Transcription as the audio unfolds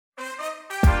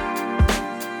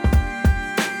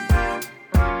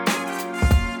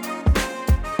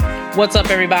What's up,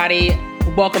 everybody?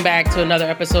 Welcome back to another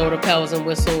episode of Pels and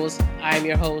Whistles. I am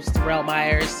your host, Terrell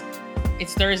Myers.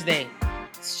 It's Thursday.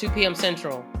 It's 2 p.m.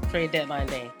 Central, trade deadline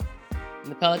day.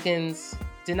 And the Pelicans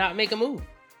did not make a move.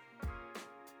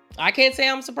 I can't say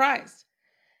I'm surprised.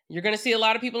 You're going to see a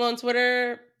lot of people on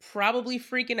Twitter probably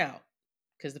freaking out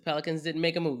because the Pelicans didn't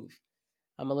make a move.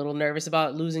 I'm a little nervous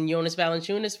about losing Jonas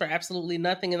Valanciunas for absolutely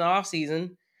nothing in the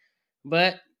offseason,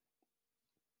 but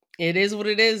it is what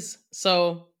it is.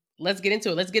 So let's get into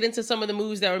it. Let's get into some of the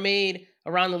moves that were made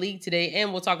around the league today,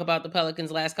 and we'll talk about the Pelicans'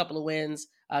 last couple of wins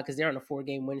because they're on a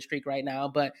 4-game win streak right now.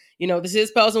 But, this is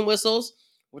Pels and Whistles.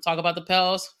 We'll talk about the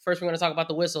Pels. First, we're going to talk about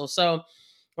the Whistles. So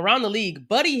around the league,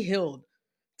 Buddy Hield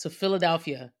to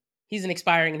Philadelphia. He's an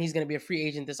expiring, and he's going to be a free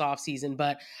agent this offseason.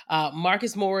 But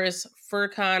Marcus Morris,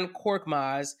 Furkan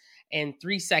Korkmaz, and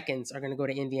 3 seconds are going to go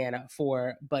to Indiana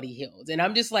for Buddy Hield. And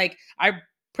I'm just like, I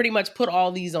pretty much put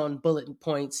all these on bullet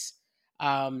points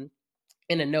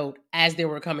in a note as they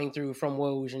were coming through from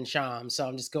Woj and Shams. So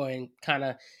I'm just going kind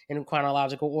of in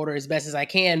chronological order as best as I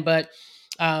can. But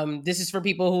this is for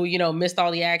people who, missed all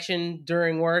the action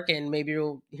during work, and maybe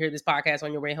you'll hear this podcast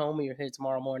on your way home or you'll hear it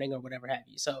tomorrow morning or whatever have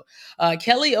you. So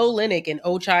Kelly Olynyk and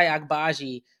Ochai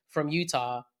Agbaji from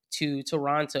Utah to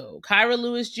Toronto. Kyra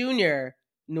Lewis Jr.,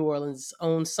 New Orleans'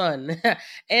 own son,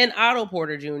 and Otto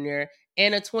Porter Jr.,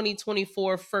 and a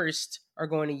 2024 first are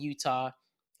going to Utah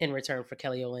in return for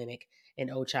Kelly Olynyk and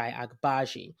Ochai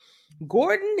Agbaji.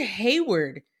 Gordon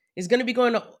Hayward is going to be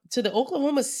going to the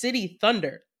Oklahoma City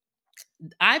Thunder.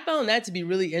 I found that to be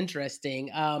really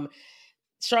interesting.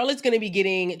 Charlotte's going to be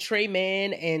getting Trey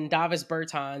Mann and Davis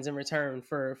Bertans in return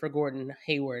for Gordon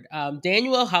Hayward.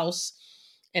 Daniel House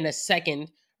and a second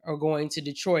are going to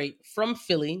Detroit from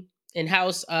Philly, and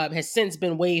House has since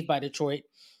been waived by Detroit.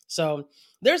 So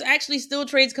there's actually still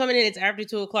trades coming in. It's after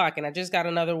 2 o'clock, and I just got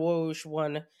another Woj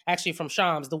one, actually from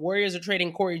Shams. The Warriors are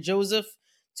trading Corey Joseph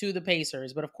to the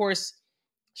Pacers. But of course,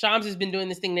 Shams has been doing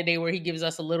this thing today where he gives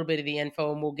us a little bit of the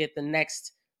info, and we'll get the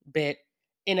next bit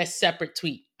in a separate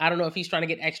tweet. I don't know if he's trying to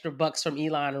get extra bucks from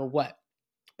Elon or what,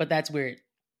 but that's weird.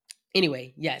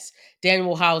 Anyway, yes,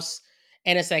 Daniel House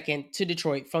and a second to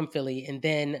Detroit from Philly, and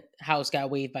then House got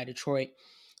waived by Detroit.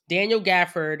 Daniel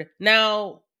Gafford.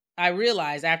 Now, I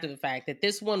realized after the fact that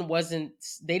this one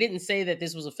they didn't say that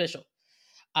this was official.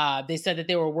 They said that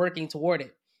they were working toward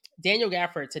it. Daniel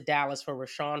Gafford to Dallas for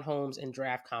Rashawn Holmes and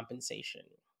draft compensation.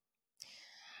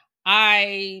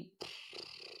 I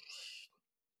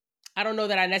don't know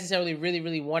that I necessarily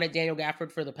really wanted Daniel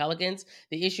Gafford for the Pelicans.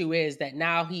 The issue is that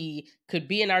now he could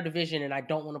be in our division, and I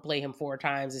don't want to play him 4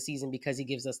 times a season because he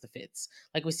gives us the fits.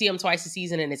 Like, we see him twice a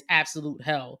season, and it's absolute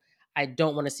hell. I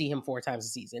don't want to see him 4 times a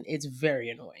season. It's very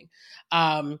annoying.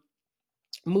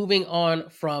 Moving on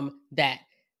from that.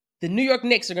 The New York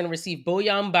Knicks are going to receive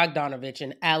Bojan Bogdanovic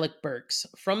and Alec Burks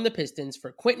from the Pistons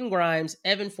for Quentin Grimes,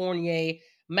 Evan Fournier,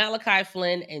 Malachi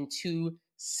Flynn, and 2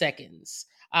 seconds.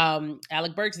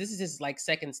 Alec Burks, this is his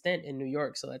second stint in New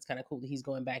York, so that's kind of cool that he's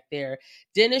going back there.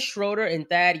 Dennis Schroeder and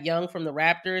Thad Young from the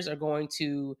Raptors are going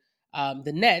to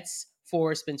the Nets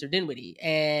for Spencer Dinwiddie.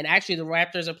 And actually, the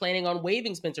Raptors are planning on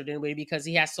waiving Spencer Dinwiddie because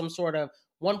he has some sort of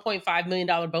 $1.5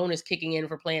 million bonus kicking in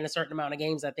for playing a certain amount of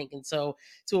games, I think. And so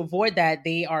to avoid that,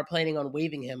 they are planning on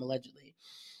waiving him, allegedly.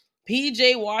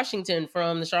 PJ Washington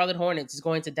from the Charlotte Hornets is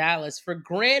going to Dallas for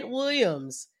Grant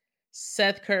Williams,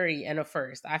 Seth Curry, and a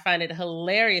first. I find it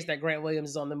hilarious that Grant Williams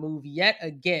is on the move yet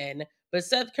again, but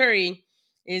Seth Curry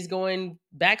is going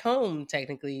back home,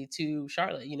 technically, to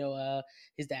Charlotte.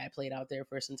 His dad played out there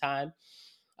for some time.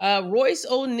 Royce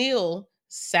O'Neal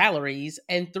salaries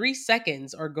and 3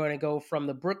 seconds are going to go from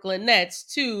the Brooklyn Nets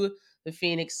to the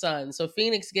Phoenix Suns. So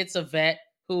Phoenix gets a vet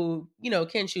who,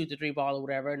 can shoot the 3-ball or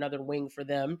whatever, another wing for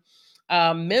them.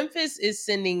 Memphis is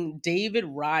sending David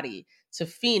Roddy to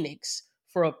Phoenix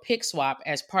for a pick swap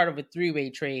as part of a 3-way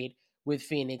trade with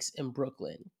Phoenix and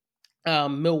Brooklyn.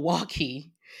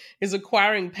 Milwaukee is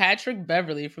acquiring Patrick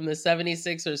Beverley from the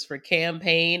 76ers for Cam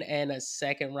Payne and a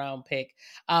 2nd-round pick.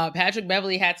 Patrick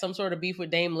Beverley had some sort of beef with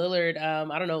Dame Lillard,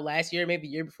 I don't know, last year, maybe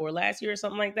year before last year or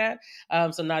something like that.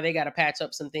 So now they got to patch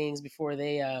up some things before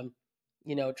they,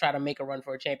 try to make a run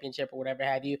for a championship or whatever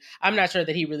have you. I'm not sure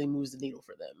that he really moves the needle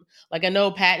for them. Like, I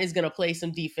know Pat is going to play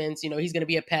some defense. He's going to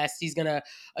be a pest. He's going to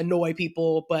annoy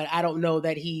people, but I don't know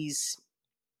that he's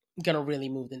gonna really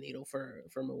move the needle for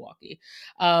Milwaukee.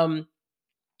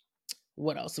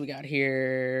 What else we got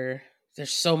here?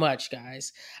 There's so much,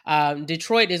 guys.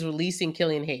 Detroit is releasing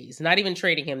Killian Hayes. Not even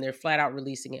trading him. They're flat out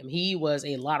releasing him. He was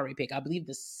a lottery pick. I believe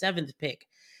the 7th pick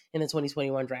in the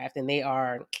 2021 draft, and they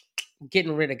are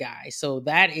getting rid of guys. So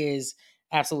that is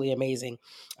absolutely amazing.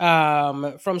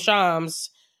 From Shams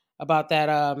about that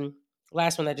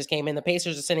Last one that just came in. The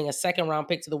Pacers are sending a second round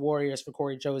pick to the Warriors for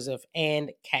Corey Joseph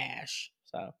and cash.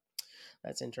 So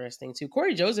that's interesting too.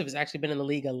 Corey Joseph has actually been in the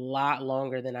league a lot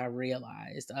longer than I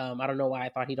realized. I don't know why I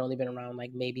thought he'd only been around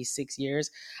like maybe 6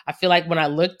 years. I feel like when I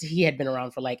looked, he had been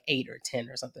around for like 8 or 10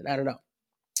 or something. I don't know.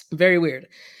 Very weird.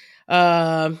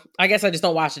 I guess I just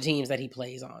don't watch the teams that he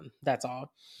plays on. That's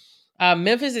all.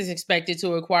 Memphis is expected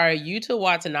to acquire Yuta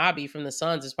Watanabe from the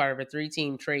Suns as part of a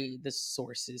 3-team trade, the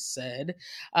sources said.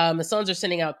 The Suns are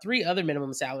sending out 3 other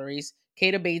minimum salaries: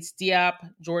 Keita Bates Diop,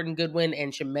 Jordan Goodwin,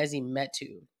 and Shemezi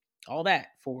Metu. All that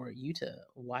for Yuta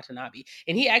Watanabe.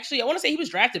 And he actually, I want to say he was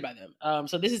drafted by them.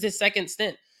 So this is his second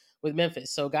stint with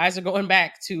Memphis. So guys are going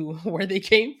back to where they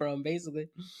came from, basically.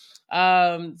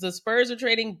 The Spurs are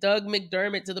trading Doug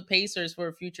McDermott to the Pacers for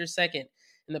a future second.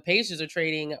 And the Pacers are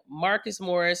trading Marcus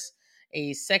Morris,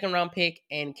 a second round pick,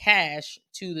 and cash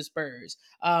to the Spurs.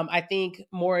 I think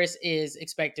Morris is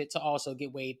expected to also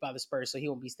get waived by the Spurs, so he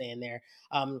won't be staying there.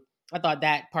 I thought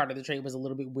that part of the trade was a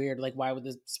little bit weird. Like, why would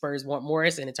the Spurs want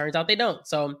Morris? And it turns out they don't.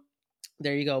 So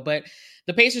there you go. But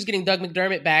the Pacers getting Doug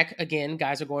McDermott back again.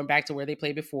 Guys are going back to where they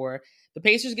played before. The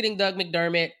Pacers getting Doug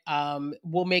McDermott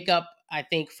will make up, I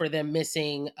think, for them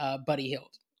missing Buddy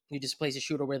Hield, who just plays a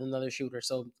shooter with another shooter.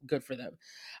 So good for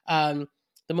them.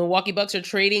 The Milwaukee Bucks are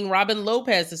trading Robin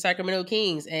Lopez to Sacramento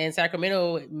Kings, and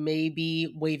Sacramento may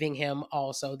be waiving him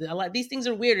also. These things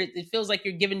are weird. It feels like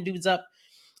you're giving dudes up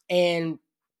and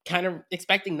kind of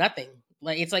expecting nothing.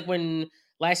 Like it's like when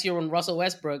last year when Russell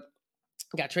Westbrook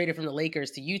got traded from the Lakers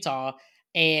to Utah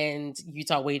and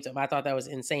Utah waived him. I thought that was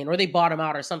insane. Or they bought him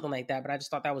out or something like that, but I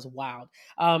just thought that was wild.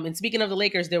 And speaking of the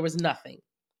Lakers, there was nothing.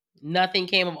 Nothing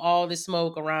came of all this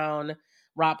smoke around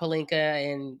Rob Pelinka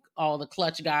and all the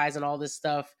clutch guys and all this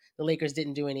stuff. The Lakers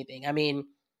didn't do anything. I mean,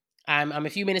 I'm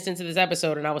a few minutes into this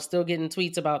episode and I was still getting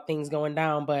tweets about things going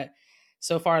down, but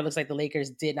so far it looks like the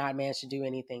Lakers did not manage to do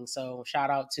anything. So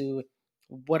shout out to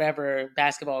whatever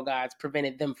basketball gods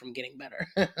prevented them from getting better.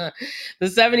 The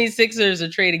 76ers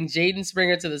are trading Jaden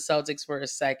Springer to the Celtics for a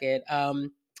second.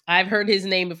 I've heard his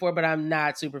name before, but I'm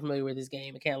not super familiar with his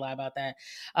game. I can't lie about that.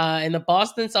 And the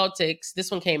Boston Celtics, this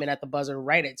one came in at the buzzer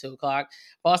right at 2 o'clock.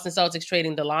 Boston Celtics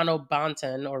trading Delano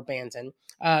Banton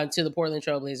to the Portland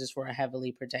Trailblazers for a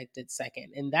heavily protected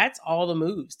second. And that's all the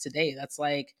moves today. That's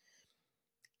like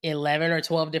 11 or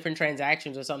 12 different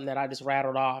transactions or something that I just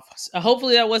rattled off. So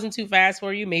hopefully that wasn't too fast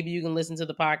for you. Maybe you can listen to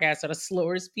the podcast at a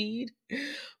slower speed,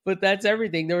 but that's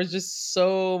everything. There was just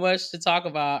so much to talk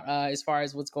about as far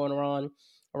as what's going on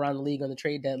around the league on the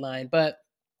trade deadline. But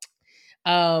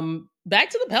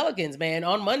back to the Pelicans, man.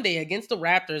 On Monday against the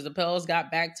Raptors, the Pels got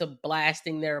back to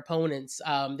blasting their opponents.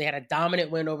 They had a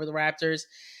dominant win over the Raptors.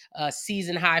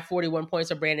 Season high 41 points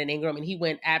for Brandon Ingram, and he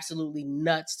went absolutely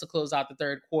nuts to close out the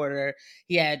third quarter.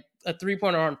 He had a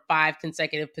 3-pointer on 5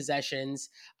 consecutive possessions.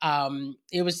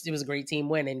 It was a great team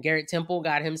win, and Garrett Temple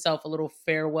got himself a little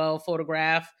farewell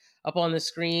photograph up on the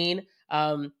screen.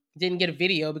 Didn't get a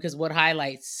video because what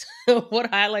highlights? What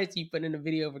highlights you put in a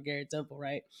video for Garrett Temple,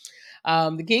 right?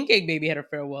 The King Cake Baby had a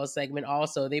farewell segment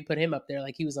also. They put him up there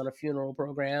like he was on a funeral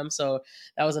program. So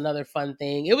that was another fun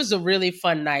thing. It was a really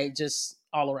fun night just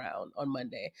all around on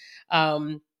Monday.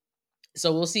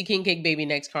 So we'll see King Cake Baby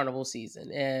next carnival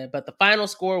season. But the final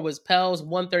score was Pels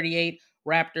 138,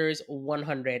 Raptors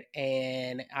 100.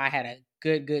 And I had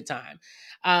a good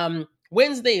time.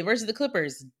 Wednesday versus the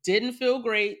Clippers. Didn't feel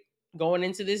great going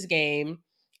into this game.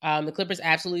 The Clippers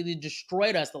absolutely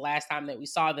destroyed us the last time that we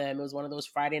saw them. It was one of those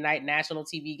Friday night national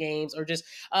TV games, or just,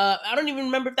 I don't even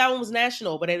remember if that one was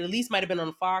national, but it at least might have been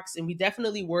on Fox. And we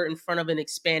definitely were in front of an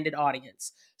expanded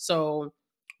audience. So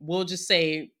we'll just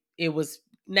say it was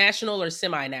national or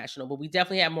semi-national, but we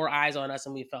definitely had more eyes on us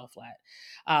and we fell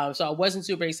flat. So I wasn't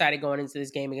super excited going into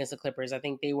this game against the Clippers. I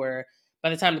think they were, by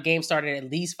the time the game started, at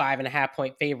least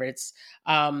 5.5-point favorites.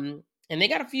 And they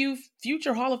got a few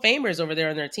future Hall of Famers over there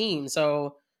on their team.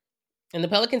 So, and the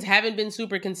Pelicans haven't been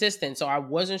super consistent. So I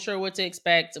wasn't sure what to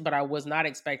expect, but I was not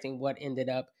expecting what ended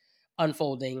up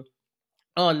unfolding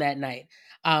on that night.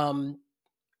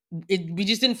 We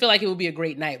just didn't feel like it would be a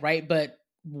great night, right? But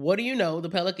what do you know? The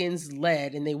Pelicans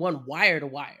led and they won wire to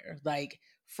wire, like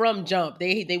from jump.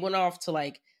 They went off to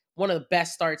like one of the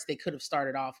best starts they could have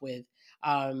started off with.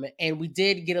 And we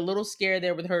did get a little scared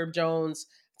there with Herb Jones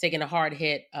taking a hard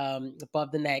hit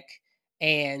above the neck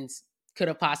and could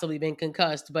have possibly been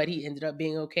concussed, but he ended up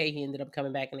being okay. He ended up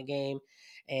coming back in the game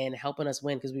and helping us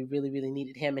win because we really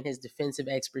needed him and his defensive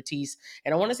expertise.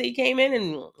 And I want to say he came in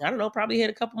and, I don't know, probably hit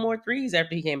a couple more threes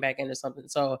after he came back in or something.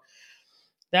 So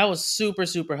that was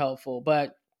super helpful.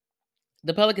 But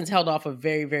the Pelicans held off a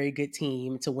very, very good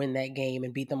team to win that game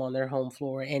and beat them on their home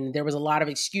floor. And there was a lot of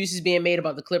excuses being made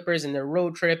about the Clippers and their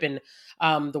road trip. And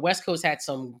the West Coast had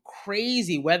some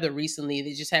crazy weather recently.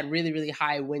 They just had really, really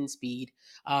high wind speed,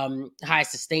 high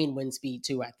sustained wind speed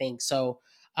too, I think. So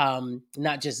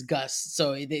not just gusts.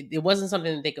 So it wasn't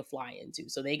something that they could fly into.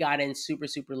 So they got in super,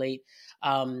 super late,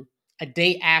 a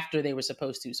day after they were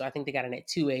supposed to. So I think they got in at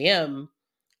 2 a.m.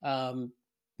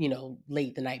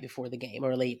 Late the night before the game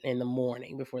or late in the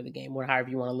morning before the game, or however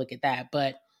you want to look at that.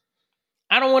 But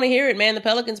I don't want to hear it, man. The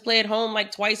Pelicans play at home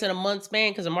like twice in a month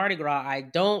span because of Mardi Gras. I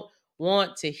don't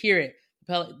want to hear it.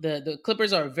 The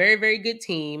Clippers are a very, very good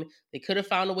team. They could have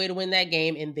found a way to win that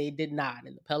game, and they did not.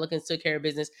 And the Pelicans took care of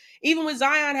business, even with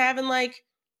Zion having like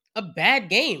a bad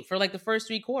game for like the first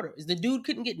 3 quarters. The dude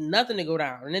couldn't get nothing to go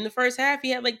down. And in the first half,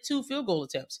 he had like 2 field goal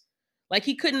attempts. Like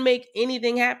he couldn't make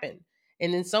anything happen.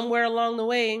 And then somewhere along the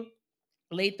way,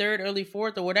 late third, early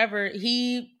fourth, or whatever,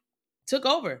 he took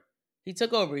over. He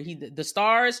took over. The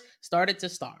stars started to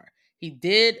star. He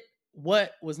did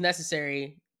what was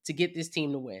necessary to get this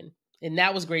team to win. And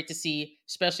that was great to see,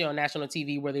 especially on national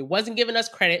TV where they wasn't giving us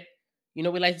credit. You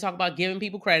know, we like to talk about giving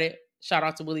people credit. Shout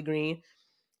out to Willie Green.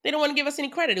 They don't want to give us any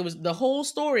credit. It was the whole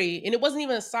story, and it wasn't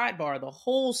even a sidebar. The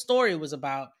whole story was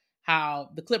about how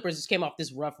the Clippers just came off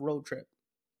this rough road trip.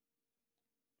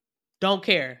 Don't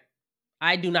care.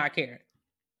 I do not care.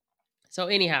 So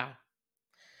anyhow,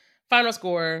 final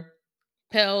score,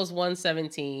 Pels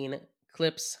 117,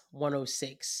 Clips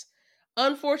 106.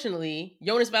 Unfortunately,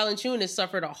 Jonas Valanciunas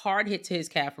suffered a hard hit to his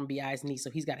calf from BI's knee,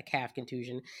 so he's got a calf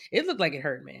contusion. It looked like it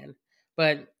hurt, man.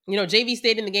 But, JV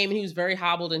stayed in the game and he was very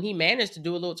hobbled and he managed to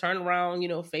do a little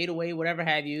turnaround, fade away, whatever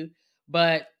have you.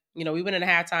 But, we went into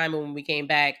halftime and when we came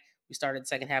back, we started the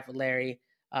second half with Larry.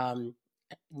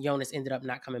 Jonas ended up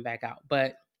not coming back out.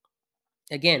 But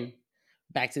again,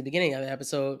 back to the beginning of the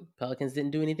episode, Pelicans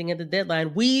didn't do anything at the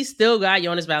deadline. We still got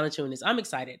Jonas Valanciunas. I'm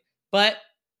excited, but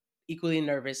equally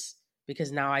nervous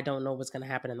because now I don't know what's going to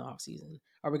happen in the offseason.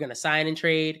 Are we going to sign and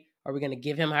trade? Are we going to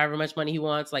give him however much money he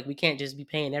wants? Like, we can't just be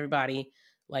paying everybody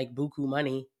like buku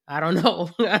money. I don't know.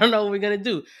 I don't know what we're going to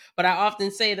do. But I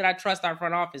often say that I trust our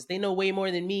front office. They know way more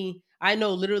than me. I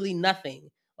know literally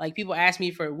nothing. Like, people ask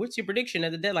me for, what's your prediction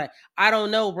at the deadline? I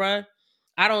don't know, bruh.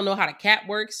 I don't know how the cap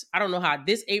works. I don't know how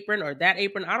this apron or that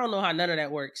apron. I don't know how none of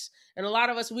that works. And a lot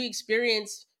of us, we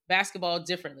experience basketball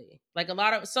differently. Like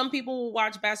some people will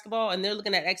watch basketball and they're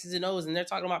looking at X's and O's and they're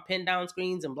talking about pin down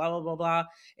screens and blah, blah, blah, blah.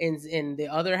 And the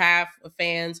other half of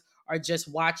fans are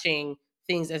just watching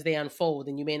things as they unfold.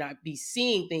 And you may not be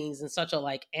seeing things in such a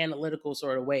like analytical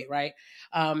sort of way, right?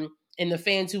 And the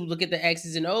fans who look at the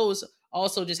X's and O's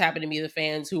also just happen to be the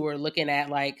fans who are looking at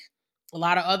like a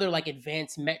lot of other like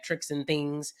advanced metrics and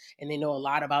things, and they know a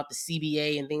lot about the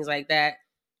CBA and things like that.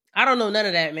 I don't know none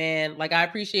of that, man. Like, I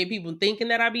appreciate people thinking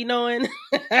that I be knowing,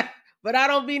 but I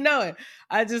don't be knowing.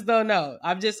 I just don't know.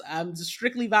 I'm just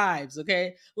strictly vibes,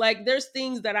 okay? Like, there's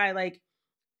things that I like.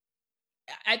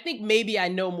 I think maybe I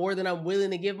know more than I'm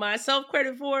willing to give myself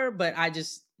credit for, but I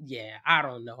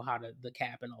don't know how the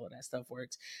cap and all of that stuff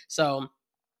works. So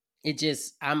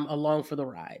I'm along for the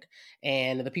ride.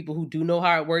 And the people who do know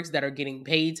how it works that are getting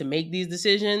paid to make these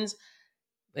decisions,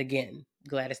 again,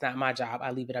 glad it's not my job.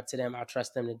 I leave it up to them. I'll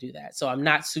trust them to do that. So I'm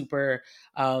not super,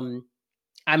 I'm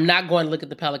not going to look at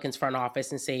the Pelicans front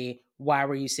office and say, why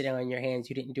were you sitting on your hands?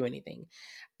 You didn't do anything.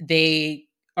 They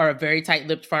are a very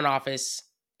tight-lipped front office,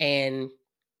 and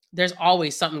there's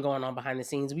always something going on behind the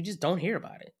scenes. We just don't hear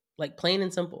about it, like plain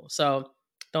and simple. So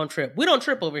don't trip. We don't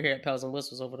trip over here at Pels and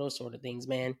Whistles over those sort of things,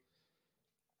 man.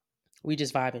 We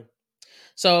just vibing.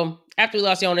 So after we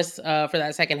lost Jonas for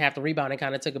that second half, the rebounding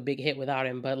kind of took a big hit without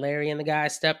him. But Larry and the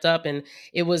guys stepped up, and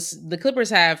it was the Clippers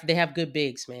have good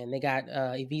bigs, man. They got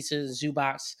Ivica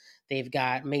Zubac, they've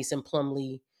got Mason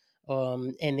Plumlee,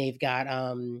 and they've got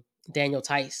Daniel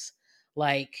Tice.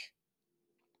 Like,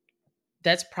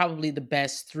 that's probably the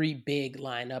best 3 big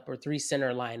lineup or 3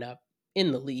 center lineup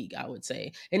in the league, I would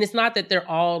say. And it's not that they're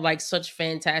all like such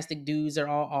fantastic dudes, they're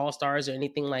all stars or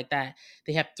anything like that.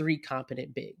 They have 3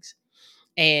 competent bigs.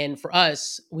 And for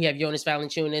us, we have Jonas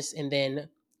Valanciunas, and then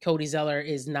Cody Zeller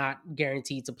is not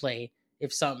guaranteed to play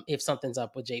if something's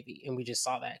up with JV, and we just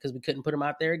saw that because we couldn't put him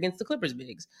out there against the Clippers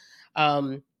bigs.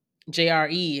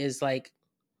 JRE is like,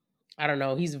 I don't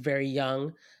know, he's very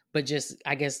young, but just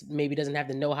I guess maybe doesn't have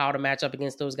the know-how to match up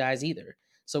against those guys either.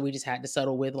 So we just had to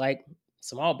settle with like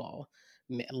small ball.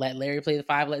 Let Larry play the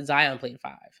 5, let Zion play the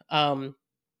 5.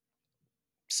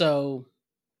 So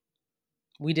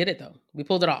we did it though. We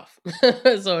pulled it off.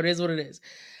 So it is what it is.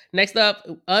 Next up,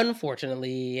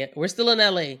 unfortunately, we're still in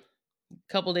LA.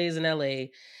 Couple days in LA.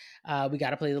 We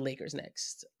got to play the Lakers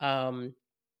next.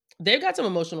 They've got some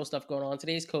emotional stuff going on.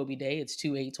 Today's Kobe Day. It's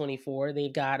 2/8/24.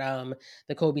 They've got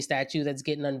the Kobe statue that's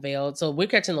getting unveiled. So we're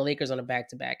catching the Lakers on a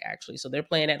back-to-back, actually. So they're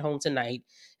playing at home tonight,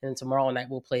 and then tomorrow night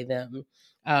we'll play them.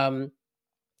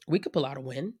 We could pull out a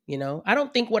win, you know. I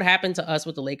don't think what happened to us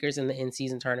with the Lakers in the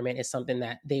in-season tournament is something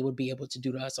that they would be able to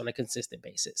do to us on a consistent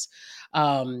basis.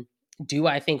 Do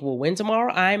I think we'll win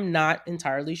tomorrow? I'm not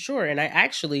entirely sure. And I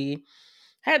actually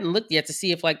hadn't looked yet to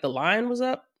see if like the line was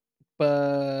up,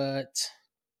 but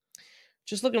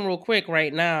just looking real quick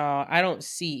right now, I don't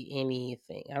see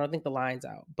anything. I don't think the line's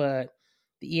out, but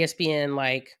the ESPN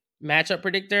like matchup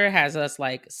predictor has us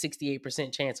like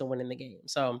 68% chance of winning the game.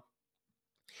 So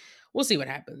we'll see what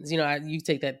happens. You know, you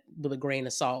take that with a grain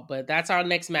of salt, but that's our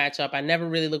next matchup. I never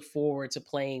really look forward to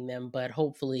playing them, but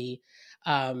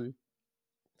um,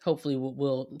 hopefully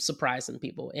we'll surprise some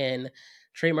people. And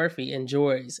Trey Murphy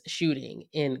enjoys shooting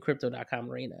in crypto.com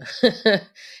arena.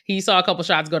 He saw a couple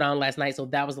shots go down last night, so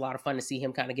that was a lot of fun to see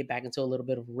him kind of get back into a little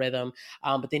bit of rhythm.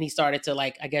 But then he started to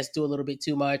like, I guess, do a little bit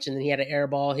too much, and then he had an air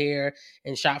ball here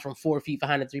and shot from 4 feet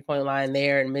behind the 3-point line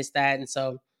there and missed that. And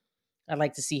so I'd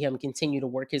like to see him continue to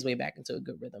work his way back into a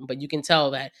good rhythm. But you can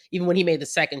tell that even when he made the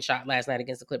second shot last night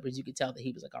against the Clippers, you could tell that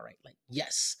he was like, all right, like,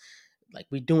 yes, like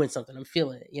we're doing something. I'm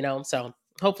feeling it, you know? So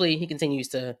hopefully he continues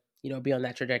to, you know, be on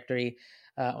that trajectory,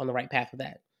 on the right path of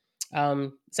that.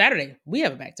 Saturday, we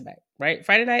have a back-to-back, right?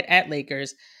 Friday night at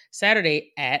Lakers,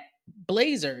 Saturday at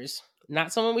Blazers.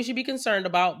 Not someone we should be concerned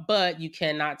about, but you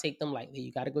cannot take them lightly.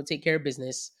 You got to go take care of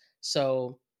business.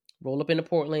 So roll up into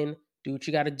Portland, do what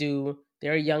you got to do.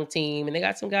 They're a young team, and they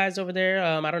got some guys over there.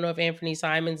 I don't know if Anthony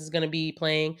Simons is going to be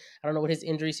playing. I don't know what his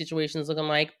injury situation is looking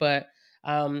like, but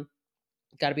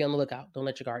got to be on the lookout. Don't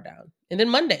let your guard down. And then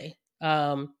Monday.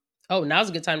 Now's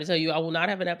a good time to tell you I will not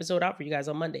have an episode out for you guys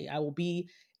on Monday. I will be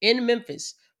in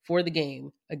Memphis for the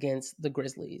game against the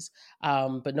Grizzlies.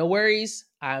 But no worries.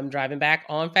 I'm driving back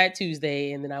on Fat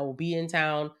Tuesday, and then I will be in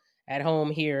town at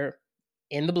home here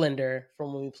in the blender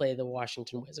from when we play the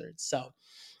Washington Wizards. So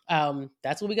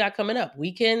that's what we got coming up.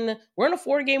 We're on a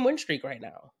 4-game win streak right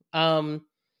now.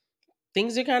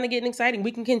 Things are kind of getting exciting.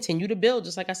 We can continue to build,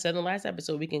 just like I said in the last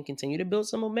episode. We can continue to build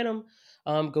some momentum.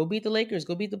 Go beat the Lakers,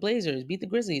 go beat the Blazers, beat the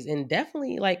Grizzlies, and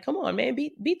definitely, like, come on, man,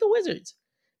 beat the Wizards.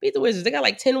 Beat the Wizards. They got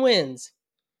like 10 wins.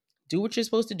 Do what you're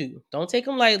supposed to do. Don't take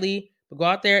them lightly, but go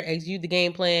out there, execute the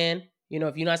game plan. You know,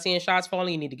 if you're not seeing shots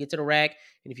falling, you need to get to the rack.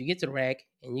 And if you get to the rack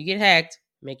and you get hacked,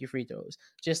 make your free throws.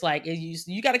 Just like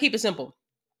you got to keep it simple.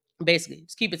 Basically,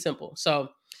 just keep it simple. So,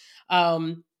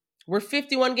 we're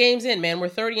 51 games in, man. We're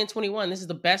 30-21. This is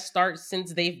the best start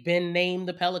since they've been named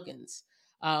the Pelicans.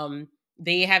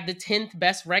 They have the 10th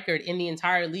best record in the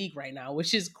entire league right now,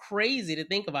 which is crazy to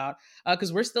think about,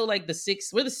 because we're still like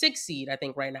we're the 6th seed, I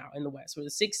think, right now in the West. We're the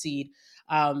 6th seed.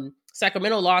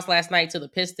 Sacramento lost last night to the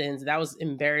Pistons. That was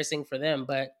embarrassing for them,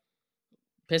 but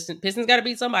Pistons got to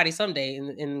beat somebody someday.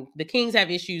 And the Kings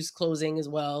have issues closing as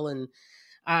well, and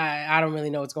I don't really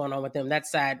know what's going on with them.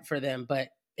 That's sad for them, but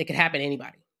it could happen to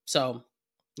anybody. So,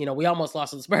 you know, we almost lost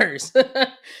to the Spurs.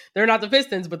 They're not the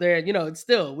Pistons, but they're, you know, it's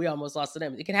still, we almost lost to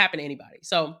them. It can happen to anybody.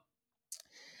 So,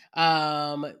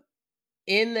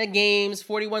 in the games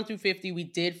 41-50, we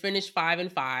did finish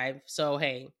 5-5. So,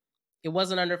 hey, it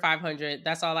wasn't under 500.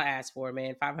 That's all I asked for,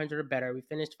 man. 500 or better. We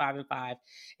finished 5-5.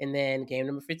 And then game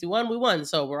number 51, we won.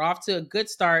 So we're off to a good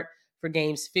start for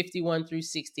games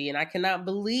 51-60. And I cannot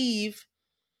believe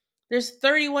there's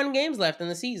 31 games left in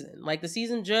the season. Like, the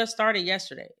season just started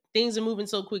yesterday. Things are moving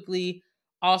so quickly.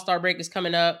 All-Star break is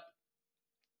coming up.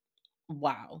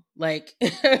 Wow. Like,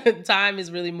 time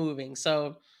is really moving.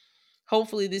 So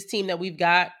hopefully this team that we've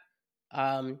got,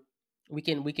 we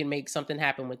can make something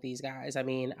happen with these guys. I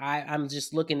mean, I'm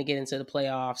just looking to get into the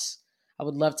playoffs. I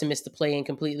would love to miss the play-in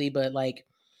completely, but like,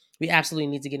 we absolutely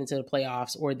need to get into the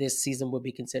playoffs, or this season would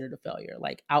be considered a failure,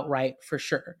 like outright for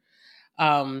sure.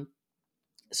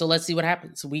 So let's see what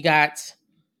happens. We got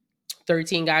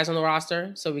 13 guys on the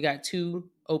roster. So we got 2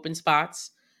 open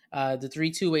spots. The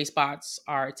 3 two-way spots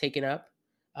are taken up.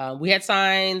 We had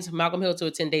signed Malcolm Hill to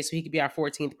a 10-day, so he could be our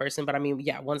 14th person. But I mean,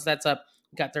 yeah, once that's up,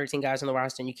 we got 13 guys on the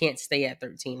roster, and you can't stay at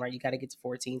 13, right? You got to get to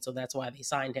 14. So that's why they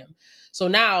signed him. So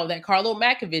now that Carlo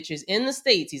Makovich is in the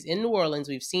States, he's in New Orleans.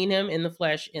 We've seen him in the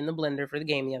flesh in the blender for the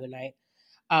game the other night.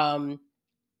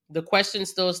 The question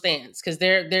still stands, because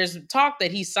there's talk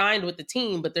that he signed with the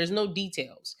team, but there's no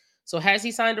details. So has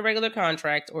he signed a regular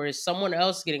contract, or is someone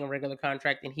else getting a regular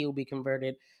contract and he'll be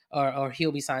converted, or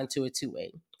he'll be signed to a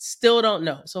 2-way? Still don't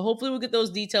know. So hopefully we'll get those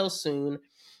details soon.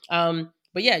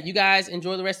 But yeah, you guys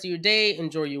enjoy the rest of your day.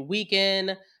 Enjoy your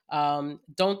weekend.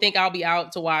 Don't think I'll be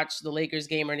out to watch the Lakers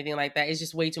game or anything like that. It's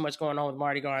just way too much going on with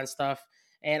Mardi Gras and stuff.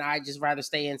 And I just rather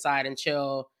stay inside and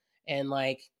chill and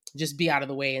like just be out of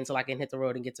the way until I can hit the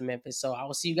road and get to Memphis. So I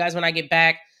will see you guys when I get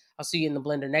back. I'll see you in the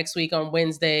blender next week on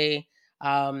Wednesday.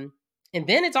 And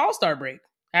then it's All-Star break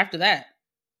after that.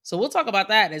 So we'll talk about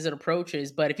that as it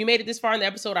approaches. But if you made it this far in the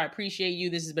episode, I appreciate you.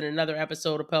 This has been another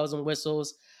episode of Pels and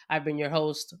Whistles. I've been your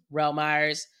host, Rel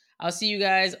Myers. I'll see you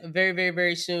guys very, very,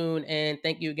 very soon. And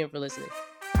thank you again for listening.